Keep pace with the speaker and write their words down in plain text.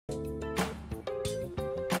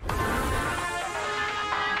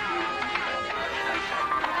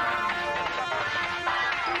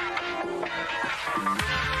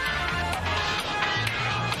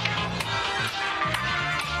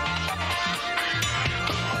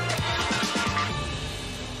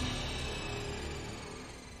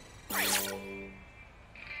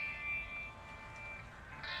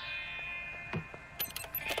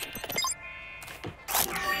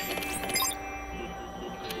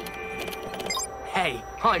Hey,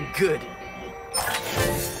 I'm good.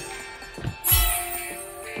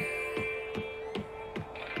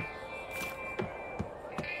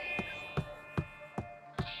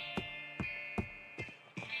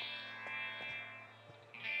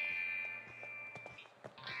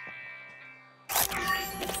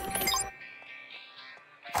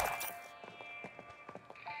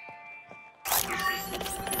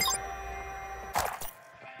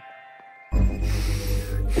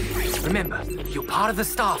 Remember, you're part of the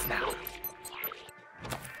staff now.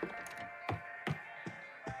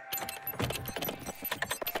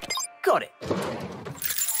 Got it.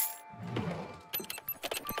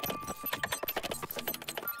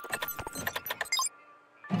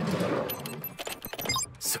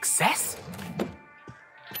 Success?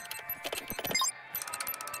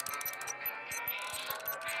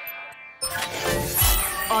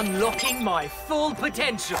 Unlocking my full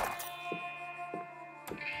potential.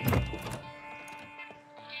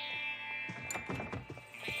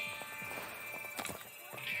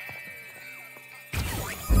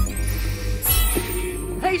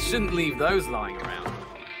 They shouldn't leave those lying around.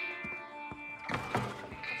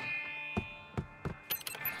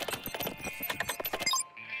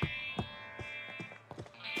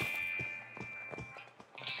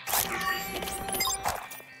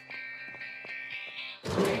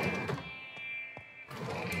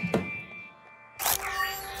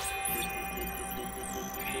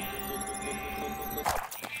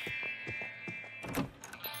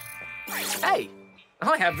 Hey,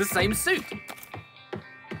 I have the same suit.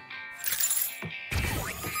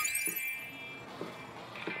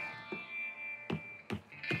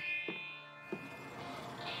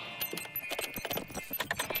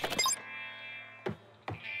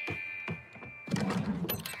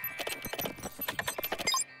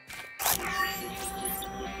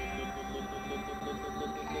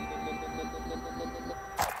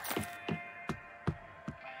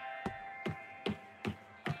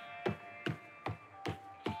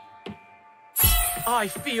 I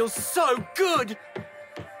feel so good!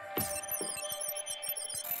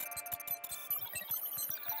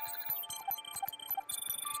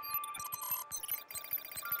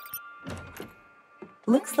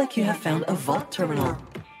 Looks like you have found a vault terminal.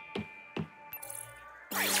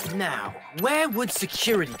 Now, where would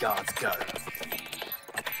security guards go?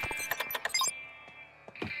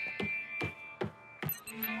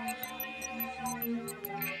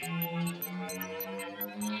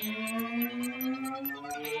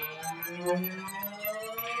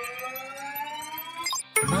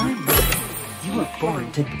 My word, you were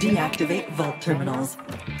born to deactivate vault terminals.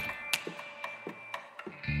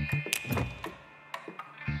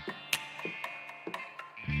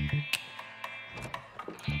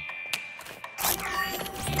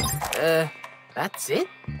 That's it?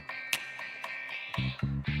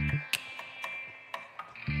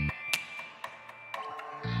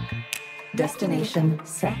 Destination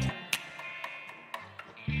set.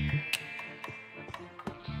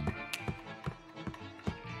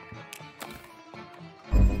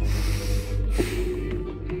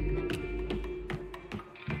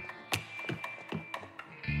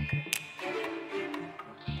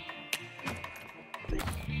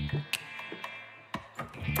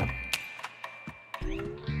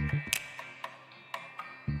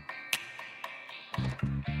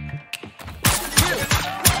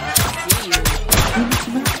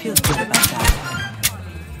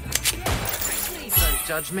 Please don't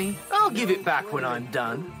judge me. I'll give it back when I'm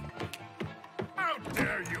done. How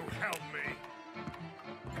dare you help me?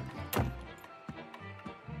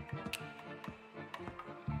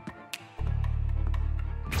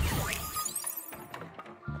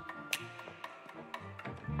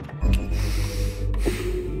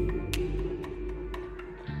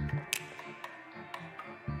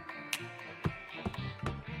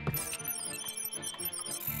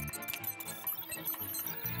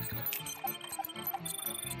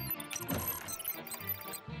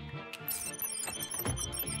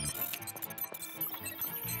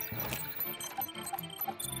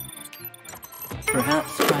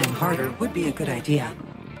 Perhaps trying harder would be a good idea.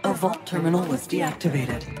 A vault terminal was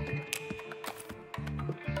deactivated.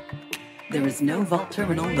 There is no vault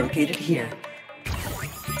terminal located here.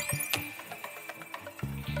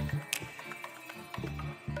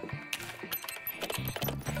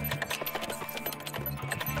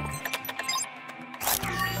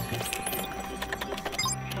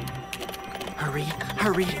 Hurry,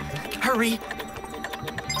 hurry, hurry!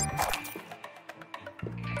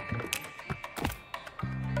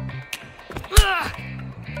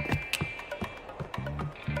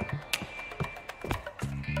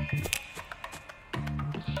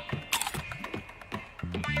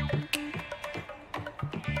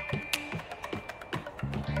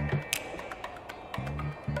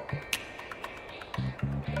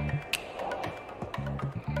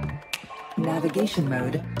 Navigation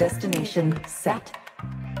mode, destination set.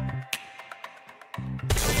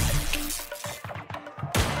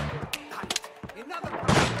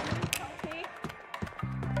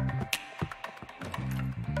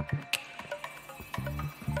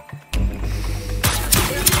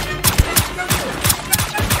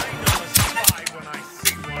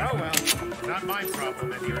 Not my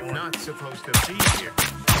problem if you're not supposed to be here.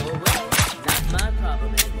 Oh well, not my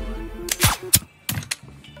problem anymore.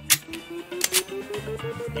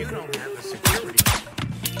 You don't have the security.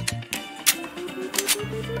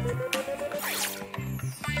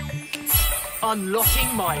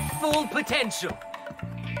 Unlocking my full potential.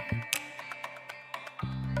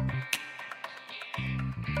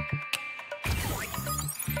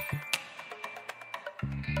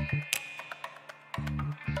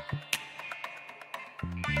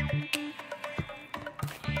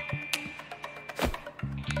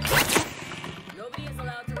 Nobody is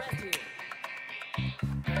allowed to rest here.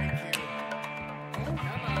 Thank you. Come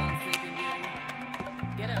on, sleeping beauty.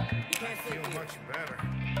 Get up. You can't I sleep feel here. much better.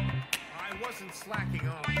 I wasn't slacking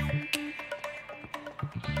off.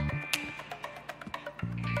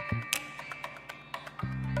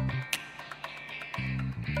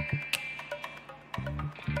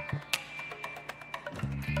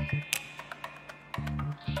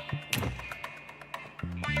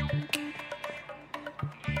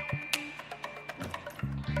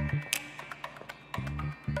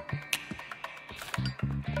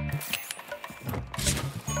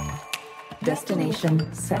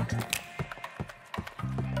 Destination set.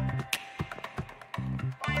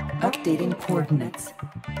 Updating coordinates.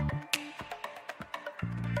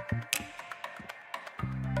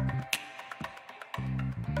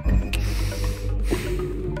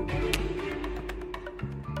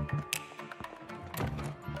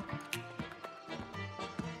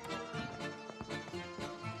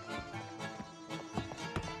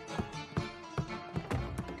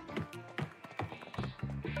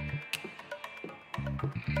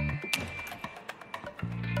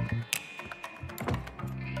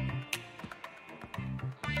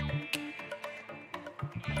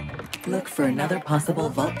 Look for another possible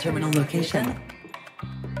vault terminal location.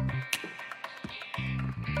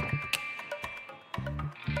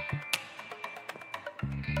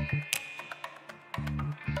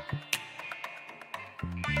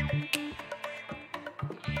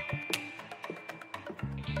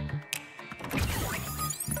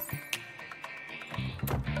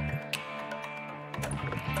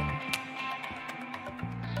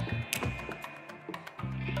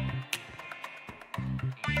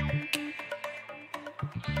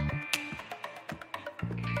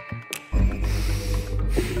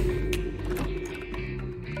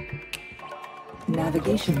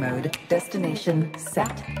 Navigation mode, destination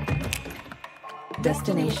set.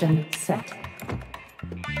 Destination set.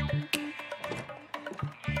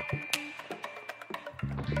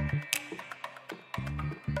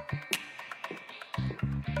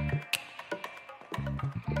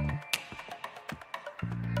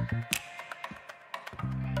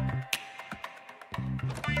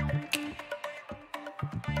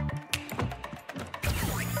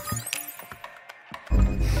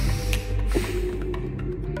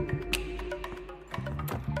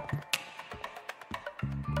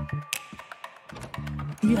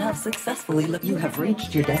 You have successfully you have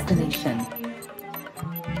reached your destination.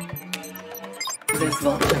 This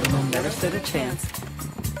vault terminal never stood a chance.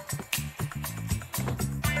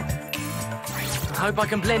 I hope I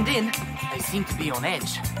can blend in. They seem to be on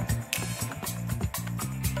edge.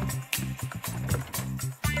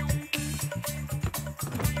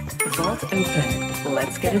 Vault open.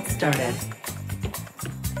 Let's get it started.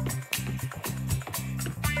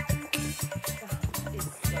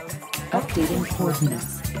 Updating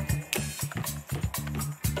coordinates.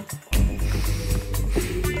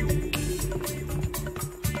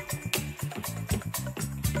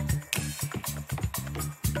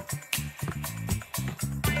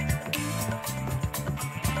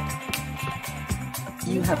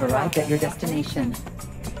 You have arrived at your destination.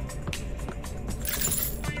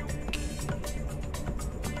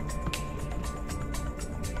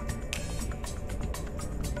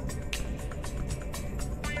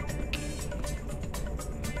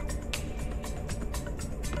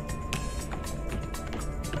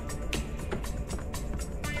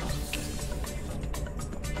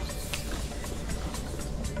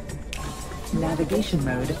 Navigation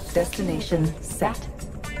mode, destination set.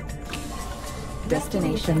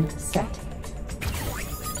 Destination set.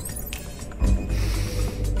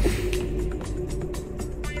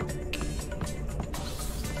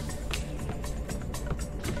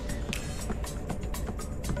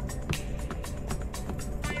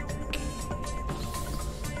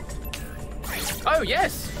 Oh,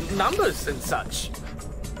 yes, numbers and such.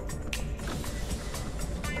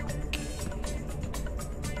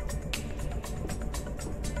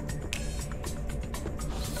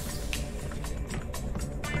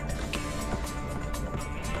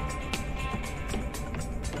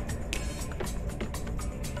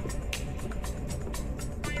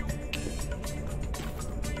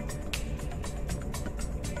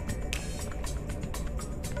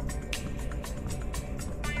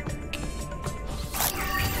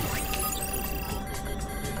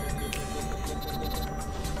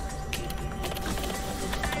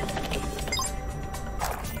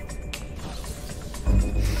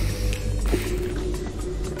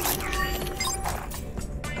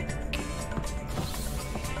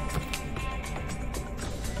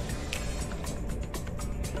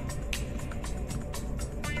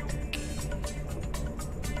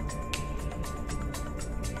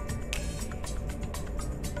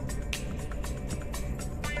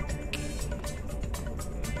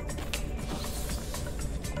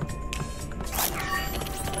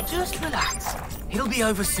 Just relax. It'll be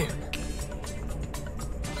over soon.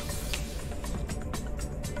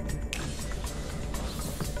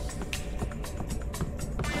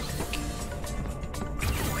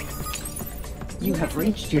 You have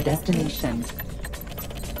reached your destination.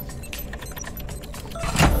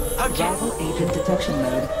 Okay. Rival agent detection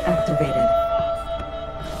mode activated.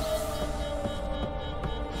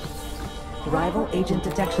 Rival agent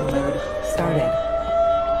detection mode started.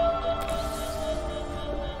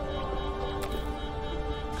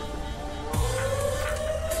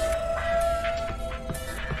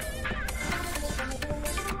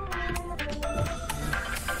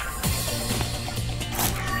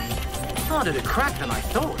 Harder to crack than I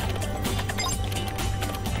thought.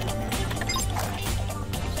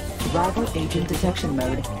 Rival agent detection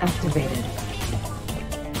mode activated.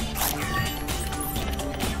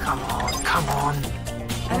 Come on, come on.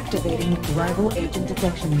 Activating rival agent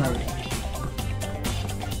detection mode.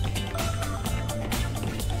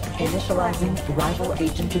 Initializing rival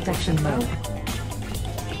agent detection mode.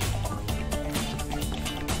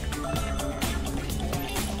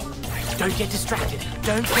 Don't get distracted.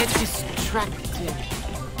 Don't get distracted.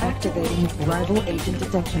 Activating rival agent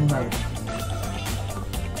detection mode.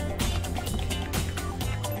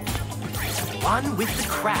 One with the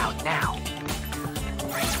crowd now.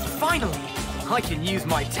 Finally, I can use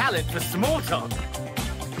my talent for small talk.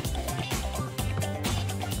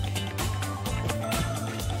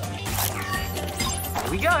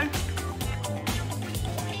 Here we go.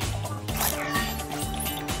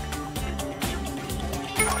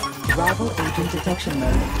 Rival agent detection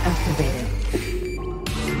mode activated.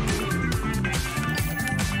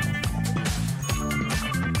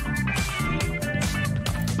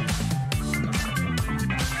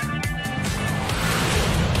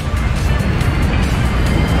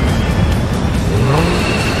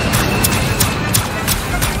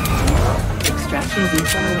 Extraction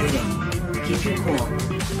decelerating. Keep your cool.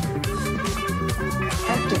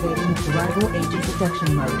 Activating rival agent detection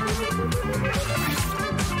mode.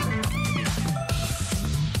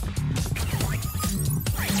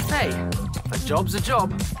 Hey, a job's a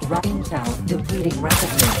job. Intel depleting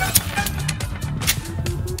rapidly.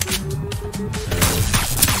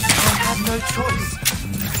 I have no choice.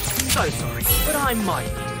 So sorry, but I might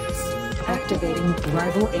need this. Activating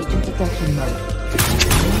rival agent detection mode.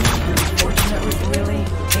 Unfortunately, really,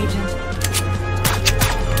 Agent.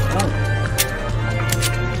 Oh.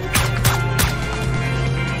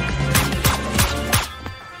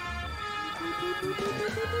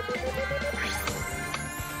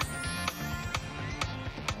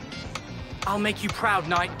 I'll make you proud,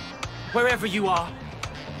 Knight, wherever you are.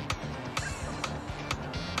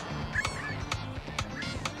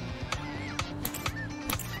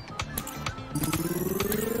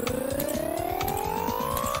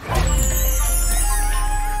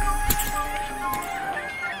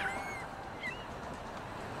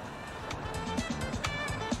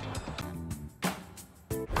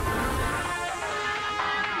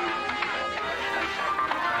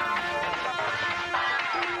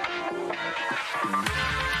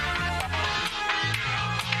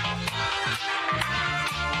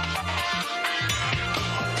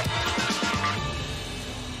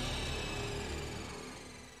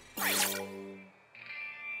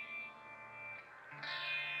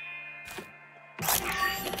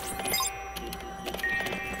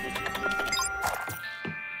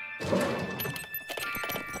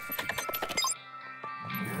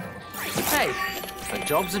 Hey, a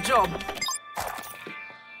job's a job.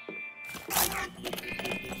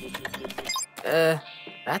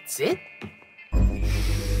 That's it?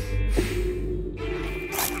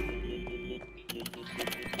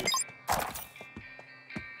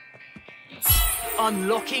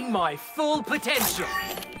 Unlocking my full potential.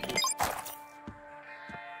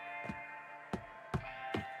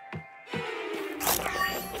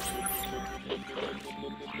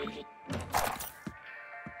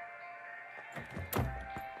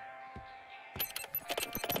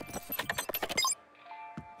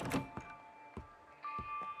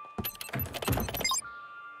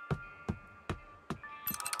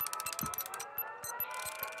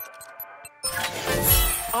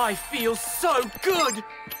 I feel so good!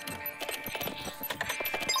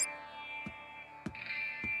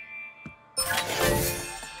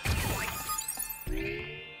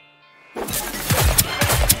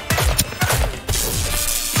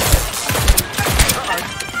 Uh-oh.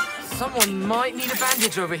 Someone might need a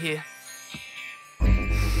bandage over here.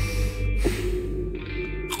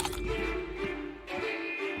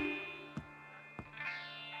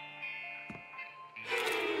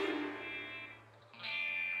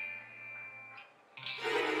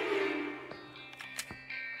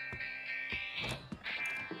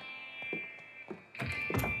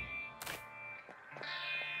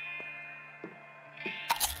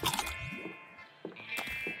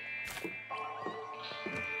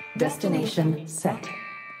 Destination set.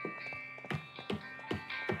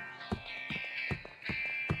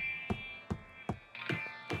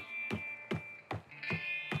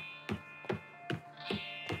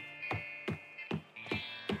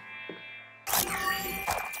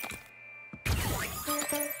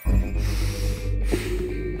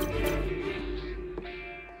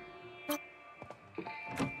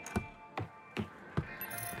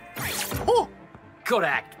 Oh! Gotta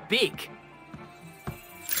act big.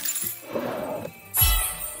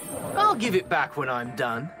 I'll give it back when I'm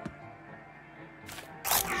done.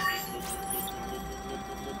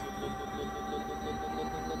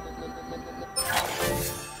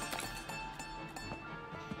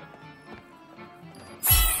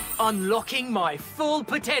 Unlocking my full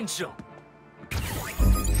potential.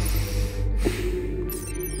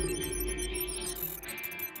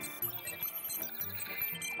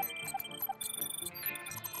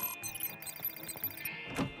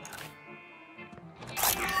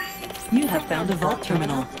 You have found a vault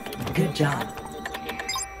terminal. Good job.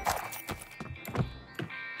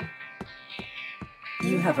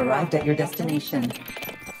 You have arrived at your destination.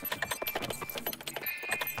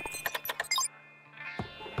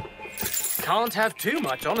 Can't have too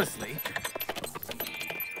much, honestly.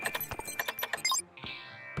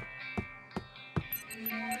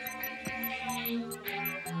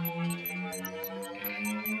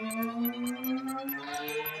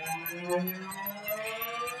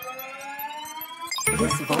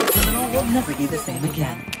 This vault terminal will never be the same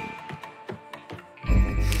again.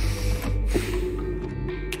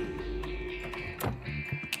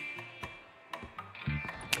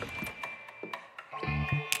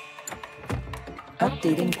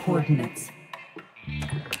 Updating coordinates.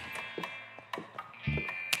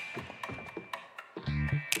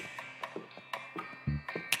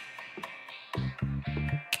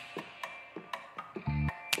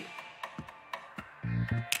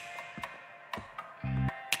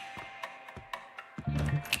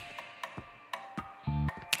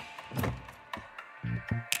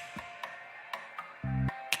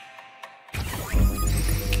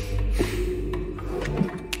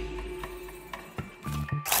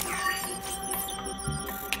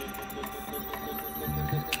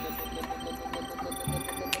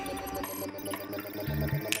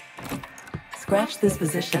 Scratch this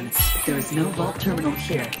position. There is no vault terminal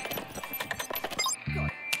here.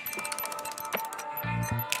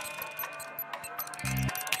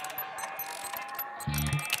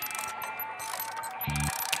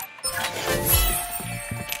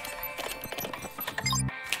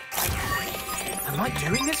 Am I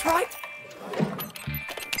doing this right?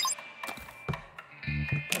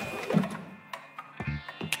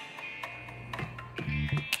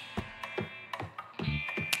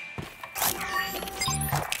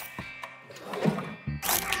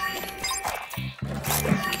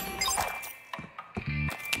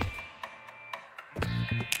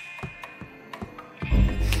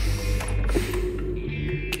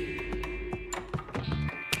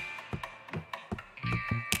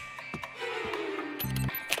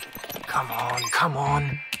 Come on, come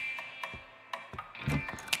on.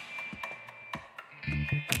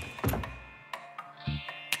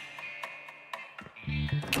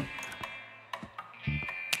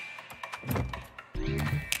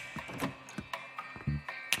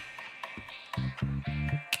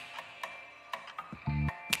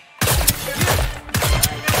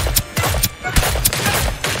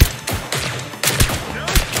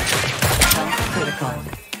 Critical.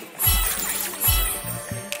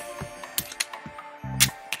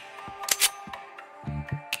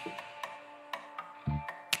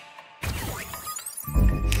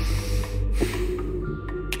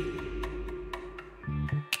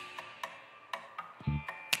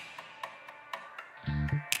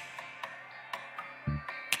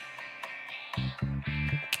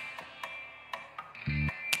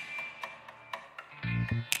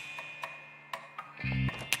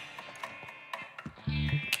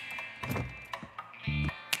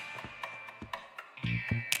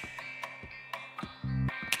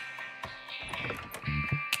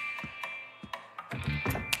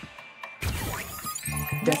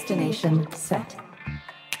 Destination set.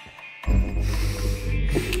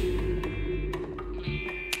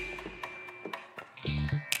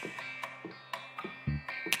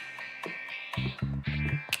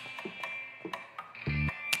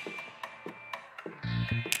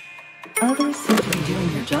 Others seem to be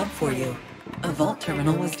doing your job for you. A vault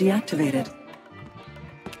terminal was deactivated.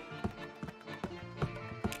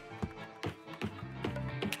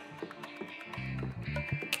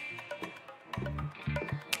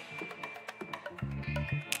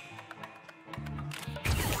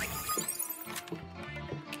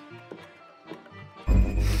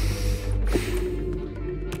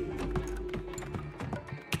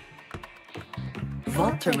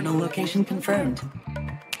 Vault terminal location confirmed.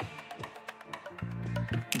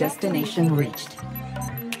 Destination reached.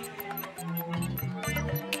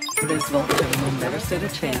 This vault terminal never stood a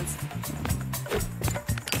chance.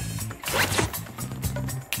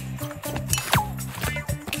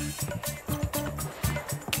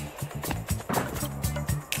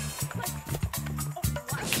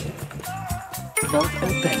 Vault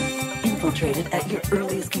open. Infiltrated at your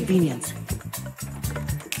earliest convenience.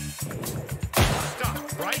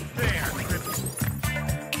 Stop right there, Cripple.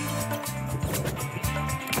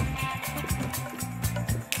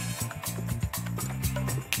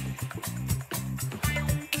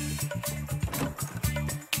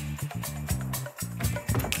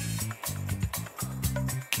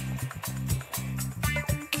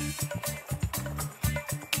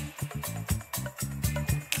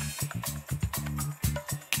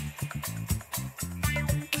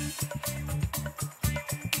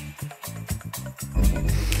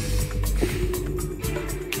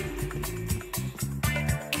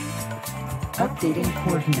 Updating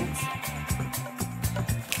coordinates.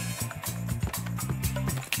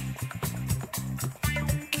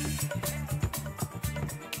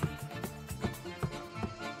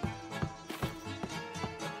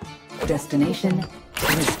 Destination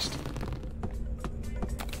reached.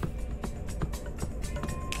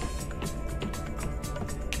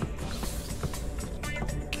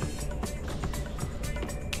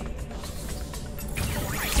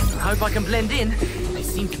 I hope I can blend in. They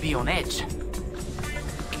seem to be on edge.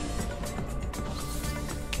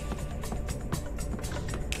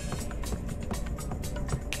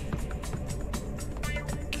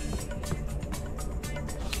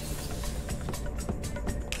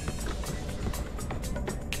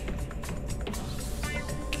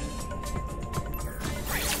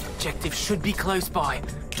 Objective should be close by.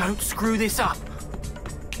 Don't screw this up.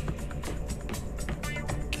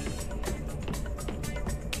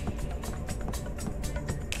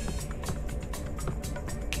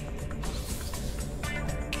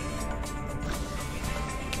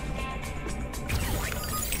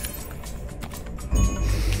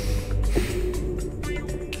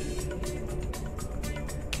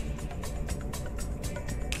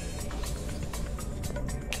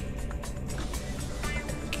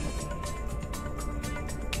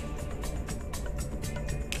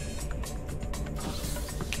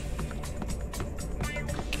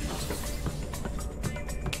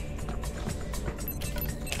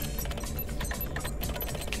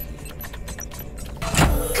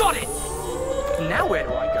 Got it! Now where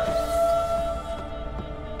do I go?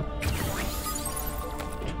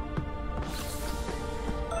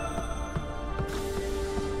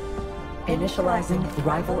 Initializing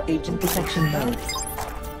rival agent detection mode.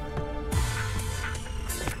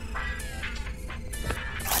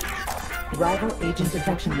 Rival agent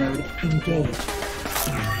detection mode engaged.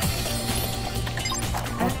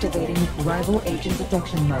 Activating rival agent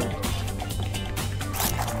detection mode.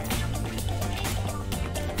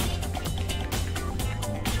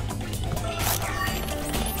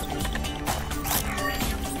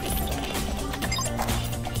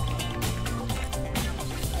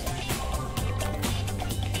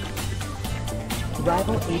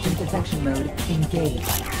 Rival agent detection mode engaged.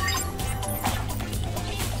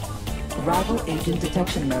 Rival agent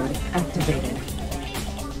detection mode activated.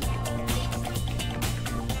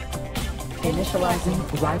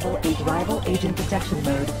 Initializing rival agent detection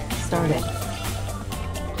mode started.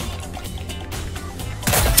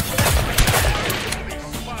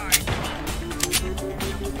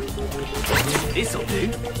 This'll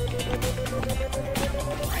do.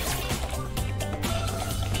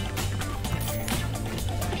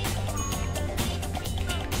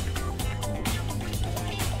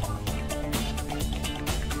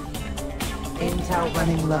 Intel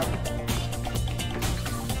running low.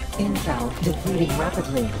 Intel depleting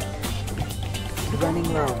rapidly.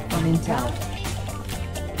 Running low on Intel.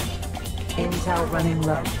 Intel running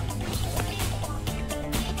low.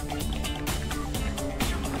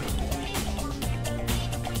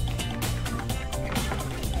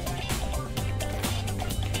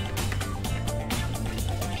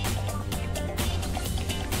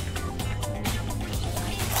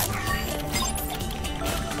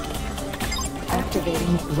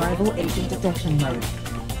 Activating rival agent detection mode.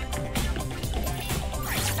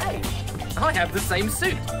 Hey, I have the same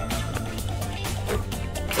suit.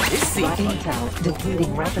 This seems like... Intel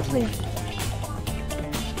depleting rapidly.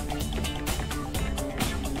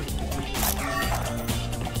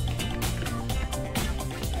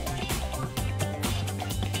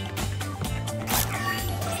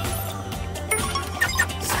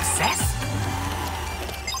 Success?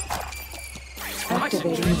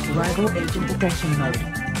 Activating rival agent detection mode.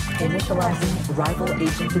 Initializing rival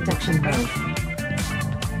agent detection mode.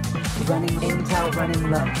 Running intel running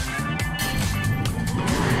low.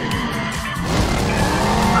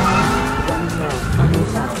 Running low on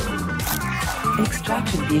intel.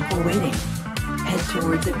 Extraction vehicle waiting. Head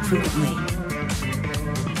towards it prudently.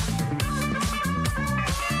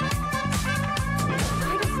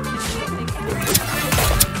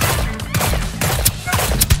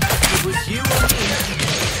 It was you or me.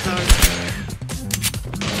 So...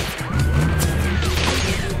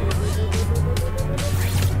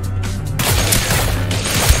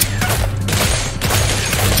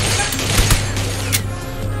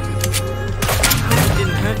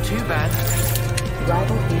 Didn't hurt too bad.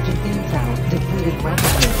 Rival agent intel depleted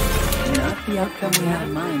rapidly. Not the outcome we had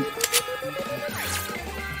in mind.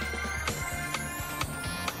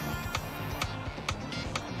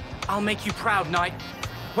 I'll make you proud, Knight.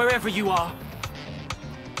 Wherever you are.